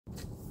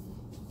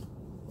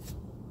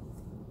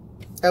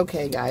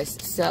Okay guys,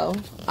 so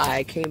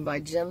I came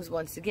by Jim's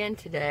once again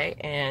today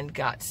and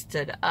got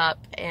stood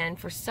up, and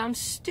for some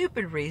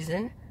stupid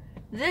reason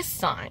this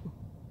sign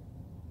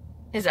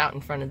is out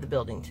in front of the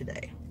building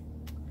today.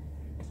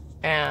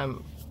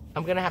 I'm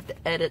gonna have to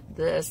edit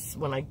this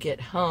when I get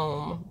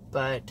home,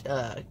 but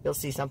you'll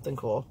see something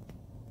cool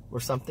or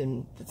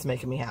something that's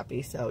making me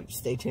happy, so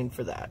stay tuned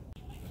for that.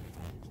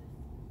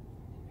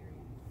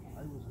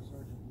 I was a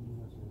sergeant in the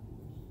U.S. Air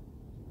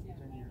Force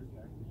 10 years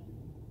back.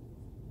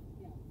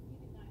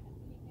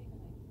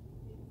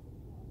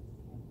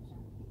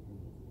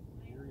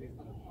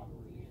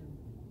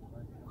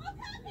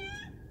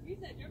 You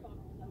said your phone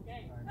was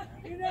okay.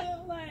 You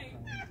know, like,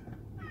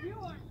 you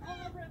are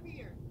all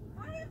revere.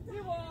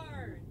 You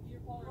are.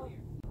 You're all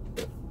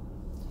revere.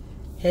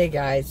 Hey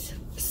guys,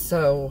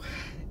 so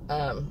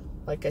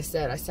like I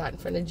said, I sat in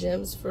front of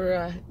Jim's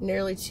for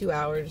nearly 2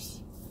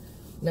 hours.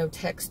 No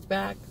text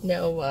back,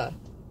 no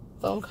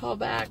phone call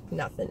back,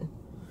 nothing.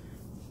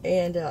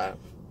 And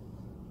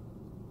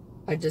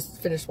I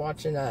just finished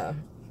watching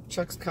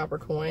Chuck's Copper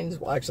Coins.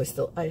 Well, actually,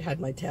 I had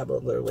my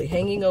tablet literally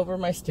hanging over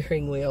my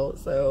steering wheel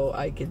so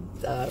I could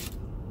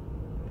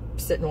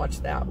sit and watch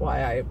that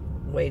while I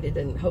waited,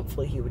 and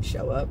hopefully he would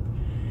show up.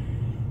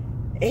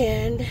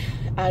 And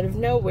out of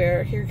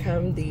nowhere, here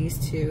come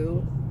these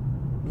two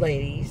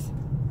ladies,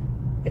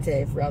 I'd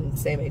say around the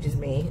same age as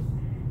me,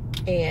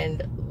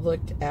 and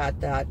looked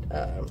at that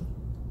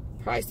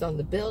price on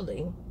the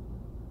building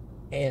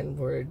and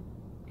were,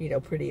 you know,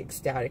 pretty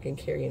ecstatic and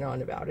carrying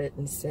on about it,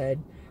 and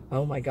said,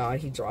 oh my God,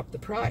 he dropped the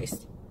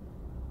price.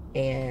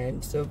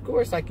 And so of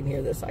course I can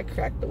hear this. I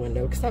cracked the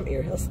window because I'm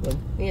ear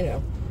hustling, you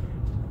know.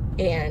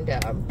 And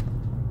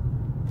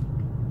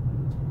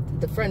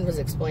the friend was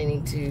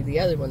explaining to the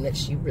other one that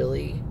she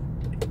really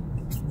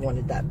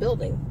wanted that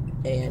building,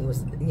 and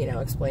was, you know,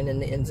 explaining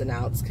the ins and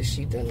outs, because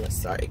she'd done this,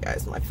 sorry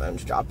guys, my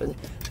phone's dropping,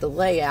 the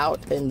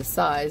layout and the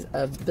size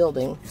of the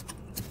building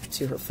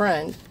to her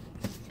friend.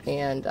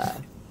 And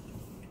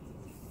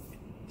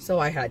so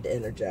I had to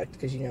interject,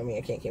 because you know me,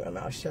 I can't keep my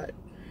mouth shut,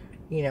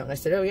 you know. And I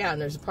said, oh yeah, and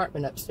there's an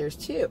apartment upstairs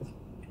too.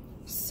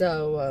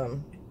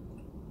 So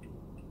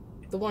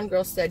the one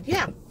girl said,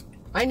 yeah,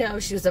 I know.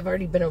 She was, I've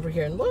already been over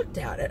here and looked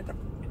at it.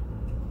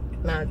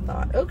 And I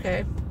thought,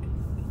 okay,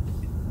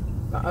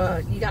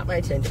 you got my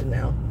attention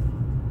now.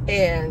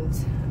 And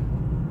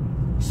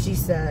she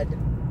said,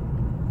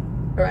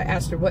 or I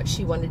asked her what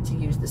she wanted to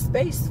use the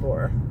space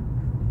for.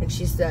 And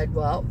she said,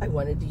 well, I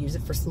wanted to use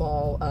it for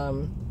small,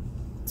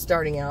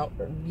 starting out,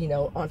 you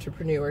know,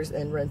 entrepreneurs,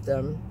 and rent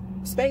them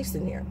space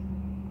in here.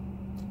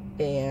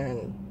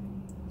 And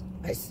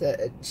I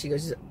said, she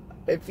goes,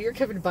 if you're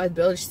coming to buy the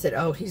building, she said,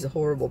 oh, he's a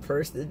horrible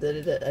person.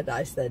 And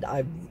I said,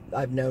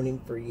 I've known him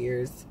for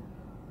years.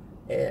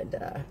 And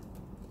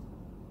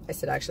I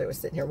said, actually, I was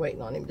sitting here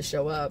waiting on him to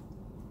show up,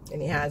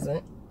 and he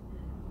hasn't.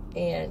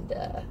 And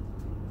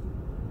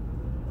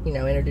you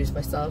know, introduced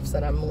myself,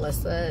 said I'm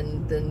Melissa,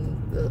 and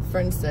then the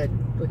friend said,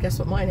 well, guess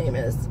what my name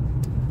is?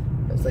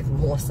 I was like,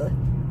 Melissa.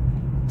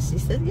 She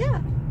said,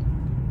 yeah.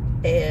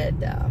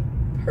 And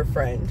her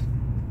friend,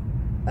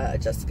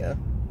 Jessica,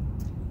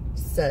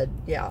 said,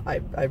 yeah,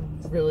 I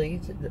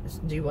really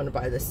do want to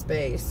buy this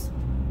space.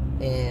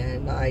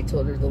 And I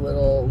told her the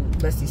little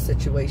messy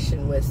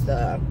situation with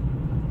the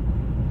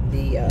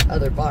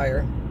other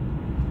buyer.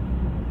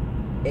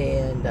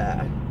 And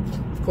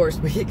of course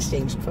we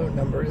exchanged phone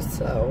numbers,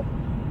 so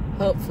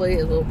hopefully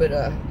a little bit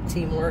of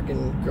teamwork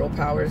and girl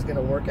power is going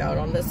to work out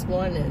on this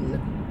one. And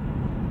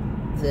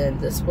then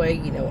this way,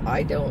 you know,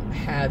 I don't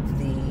have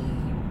the,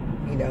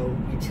 you know,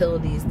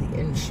 utilities, the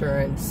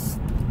insurance,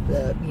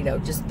 the, you know,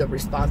 just the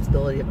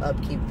responsibility of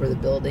upkeep for the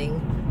building.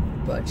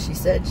 But she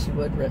said she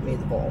would rent me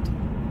the vault.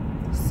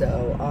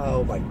 So,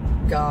 oh my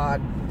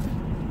God,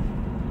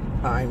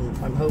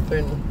 I'm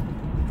hoping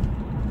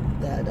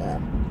that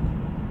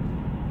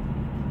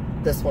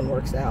this one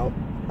works out.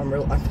 I'm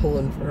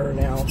pulling for her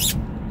now.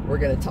 We're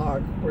gonna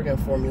talk. We're gonna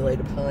formulate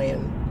a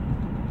plan,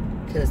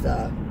 because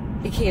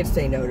he can't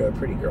say no to a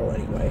pretty girl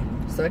anyway.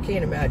 So I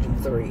can't imagine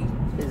 3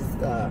 is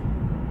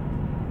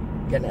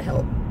gonna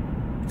help.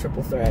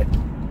 Triple threat.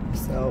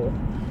 So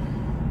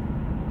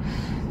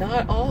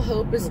not all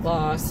hope is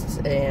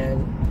lost,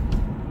 and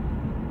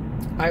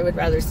I would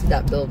rather see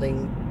that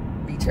building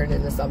be turned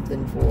into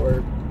something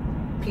for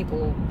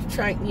people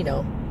trying, you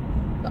know,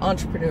 the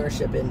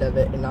entrepreneurship end of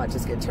it, and not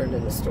just get turned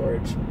into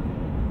storage.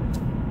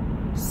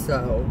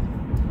 So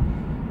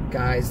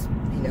guys,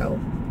 you know,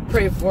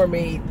 pray for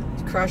me,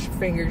 cross your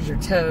fingers, your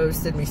toes,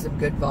 send me some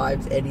good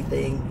vibes,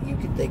 anything you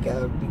can think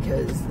of,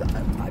 because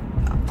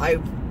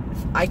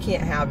I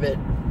can't have it.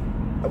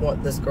 I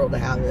want this girl to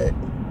have it,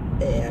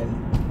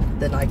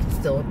 and then I can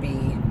still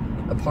be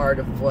a part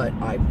of what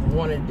I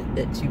wanted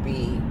it to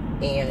be,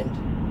 and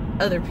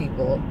other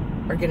people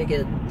are going to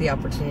get the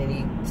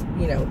opportunity,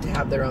 you know, to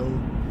have their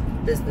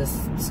own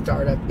business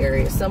startup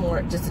area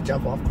somewhere, just a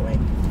jump off point.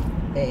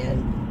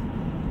 And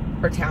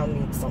our town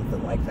needs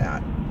something like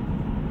that.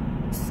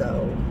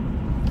 So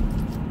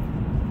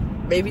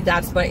maybe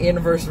that's my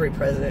anniversary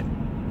present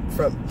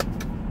from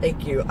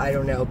Thank you. I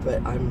don't know,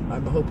 but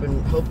I'm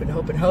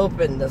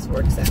hoping this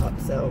works out.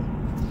 So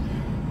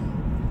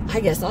I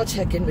guess I'll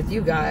check in with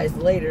you guys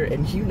later,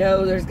 and you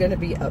know there's going to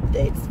be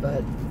updates,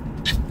 but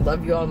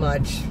love you all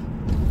much.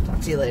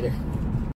 Talk to you later.